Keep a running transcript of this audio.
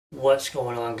What's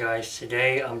going on, guys?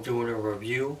 Today I'm doing a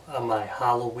review on my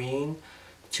Halloween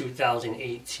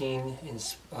 2018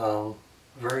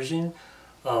 version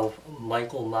of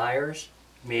Michael Myers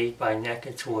made by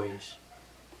Neca toys.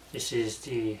 This is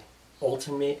the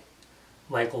ultimate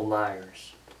Michael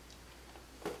Myers.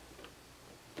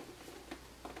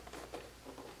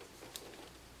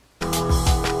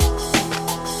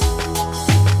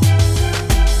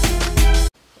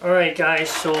 Alright guys,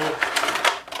 so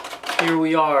here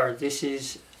we are. This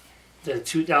is the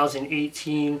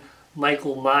 2018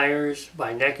 Michael Myers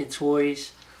by Neca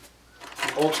Toys.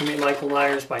 The Ultimate Michael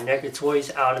Myers by Neca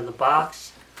Toys out of the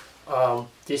box.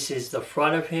 This is the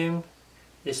front of him.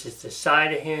 This is the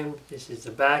side of him. This is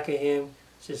the back of him.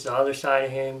 This is the other side of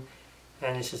him.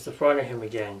 And this is the front of him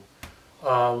again.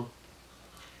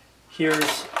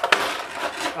 Here's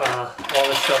all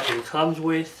the stuff that he comes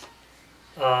with.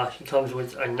 He comes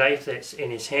with a knife that's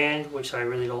in his hand, which I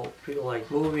really don't feel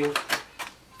like moving. He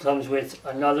comes with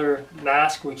another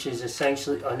mask, which is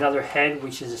essentially another head,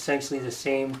 which is essentially the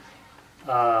same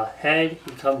head.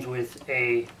 He comes with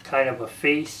a kind of a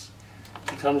face.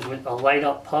 He comes with a light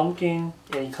up pumpkin,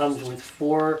 and he comes with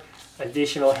 4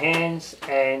 additional hands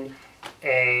and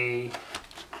a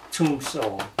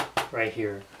tombstone right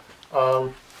here.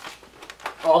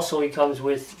 Also, he comes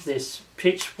with this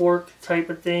pitchfork type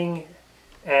of thing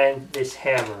and this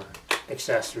hammer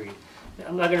accessory.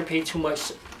 I'm not going to pay too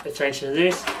much attention to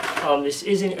this. This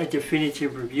isn't a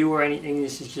definitive review or anything.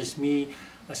 This is just me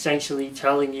essentially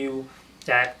telling you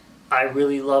that I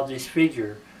really love this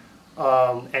figure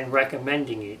and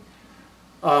recommending it.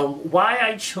 Why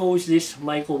I chose this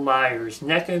Michael Myers,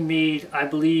 Neca made, I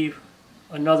believe,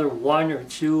 another 1 or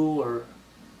 2 or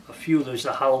a few. There's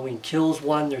the Halloween Kills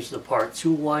one, there's the Part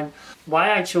 2 one.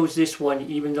 Why I chose this one,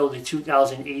 even though the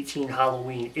 2018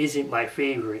 Halloween isn't my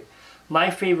favorite. My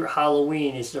favorite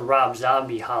Halloween is the Rob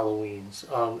Zombie Halloweens,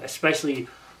 especially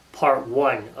Part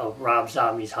 1 of Rob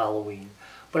Zombie's Halloween.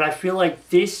 But I feel like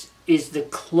this is the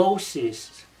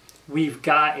closest we've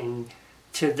gotten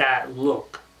to that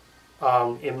look,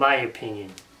 in my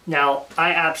opinion. Now,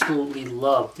 I absolutely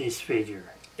love this figure.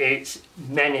 It's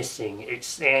menacing. It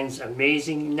stands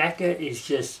amazing. Neca is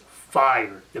just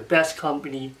fire. The best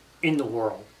company in the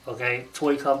world. Okay?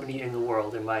 Toy company in the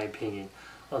world, in my opinion.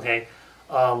 Okay?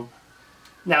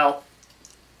 Now,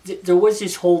 there was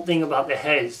this whole thing about the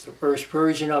heads. The first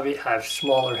version of it has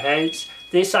smaller heads.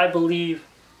 This, I believe,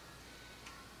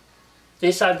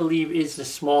 is the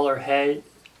smaller head.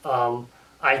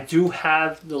 I do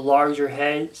have the larger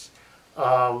heads.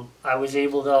 I was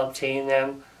able to obtain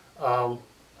them.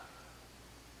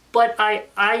 But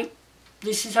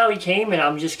this is how he came, and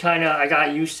I'm just kind of, I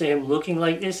got used to him looking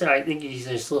like this, and I think he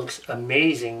just looks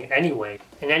amazing anyway.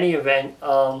 In any event,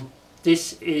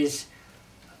 this is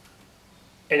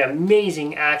an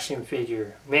amazing action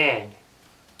figure. Man,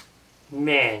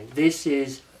 this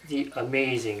is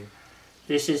amazing.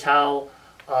 This is how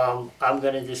I'm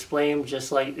going to display him,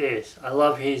 just like this. I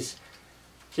love his,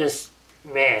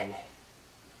 man.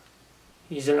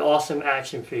 He's an awesome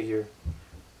action figure.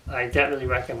 I definitely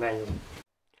recommend them.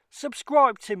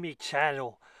 Subscribe to my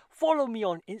channel. Follow me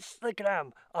on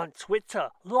Instagram and Twitter.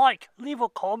 Leave a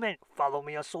comment. Follow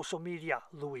me on social media.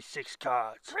 Louis 6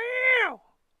 Cards.